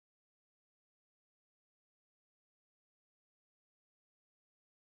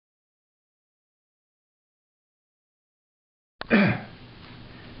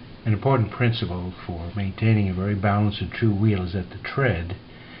An important principle for maintaining a very balanced and true wheel is that the tread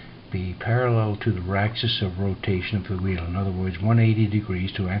be parallel to the axis of rotation of the wheel. In other words, 180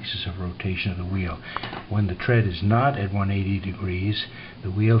 degrees to axis of rotation of the wheel. When the tread is not at 180 degrees,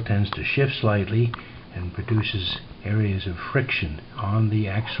 the wheel tends to shift slightly and produces areas of friction on the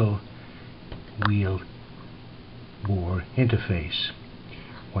axle wheel bore interface.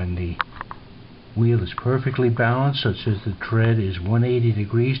 When the wheel is perfectly balanced, such as the tread is 180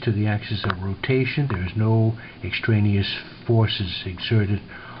 degrees to the axis of rotation, there is no extraneous forces exerted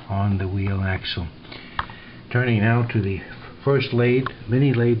on the wheel axle. Turning now to the first lathe,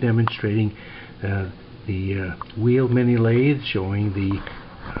 Mini-Lathe, demonstrating the wheel Mini-Lathe, showing the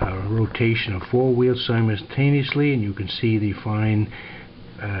rotation of 4 wheels simultaneously, and you can see the fine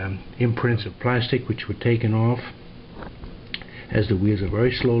imprints of plastic which were taken off as the wheels are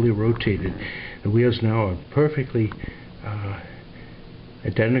very slowly rotated. The wheels now are perfectly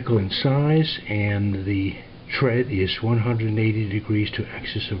identical in size, and the tread is 180 degrees to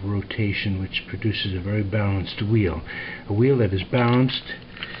axis of rotation, which produces a very balanced wheel. A wheel that is balanced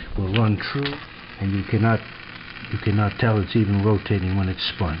will run true, and you cannot tell it's even rotating when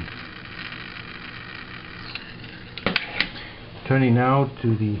it's spun. Turning now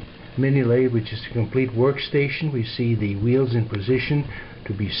to the Mini-Lathe, which is a complete workstation, we see the wheels in position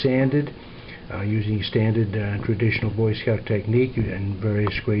to be sanded using standard traditional Boy Scout technique and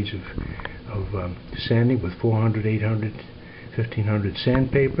various grades of sanding with 400, 800, 1500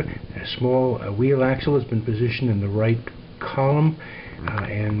 sandpaper. A small wheel axle has been positioned in the right column,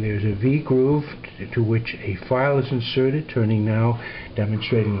 and there's a V groove to which a file is inserted. Turning now,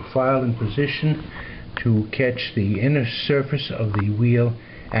 demonstrating a file in position to catch the inner surface of the wheel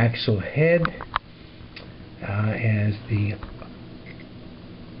axle head as the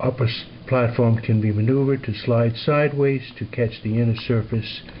upper platform can be maneuvered to slide sideways to catch the inner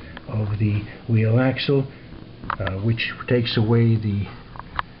surface of the wheel axle, which takes away the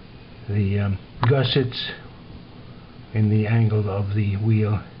gussets in the angle of the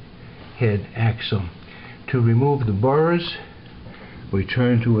wheel head axle. To remove the burrs, we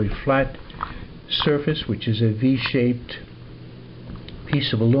turn to a flat surface, which is a V-shaped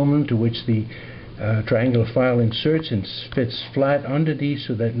piece of aluminum to which the triangular file inserts and fits flat underneath,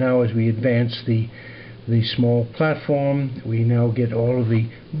 so that now as we advance the small platform, we now get all of the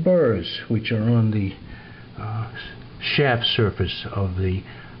burrs which are on the shaft surface of the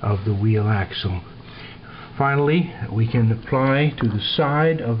wheel axle. Finally, we can apply to the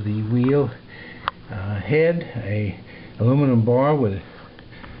side of the wheel head a aluminum bar with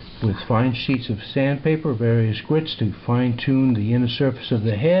fine sheets of sandpaper, various grits to fine-tune the inner surface of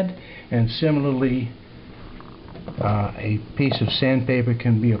the head, and similarly a piece of sandpaper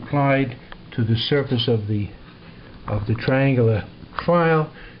can be applied to the surface of the triangular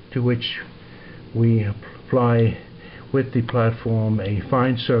file, to which we apply with the platform a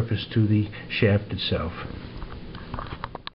fine surface to the shaft itself.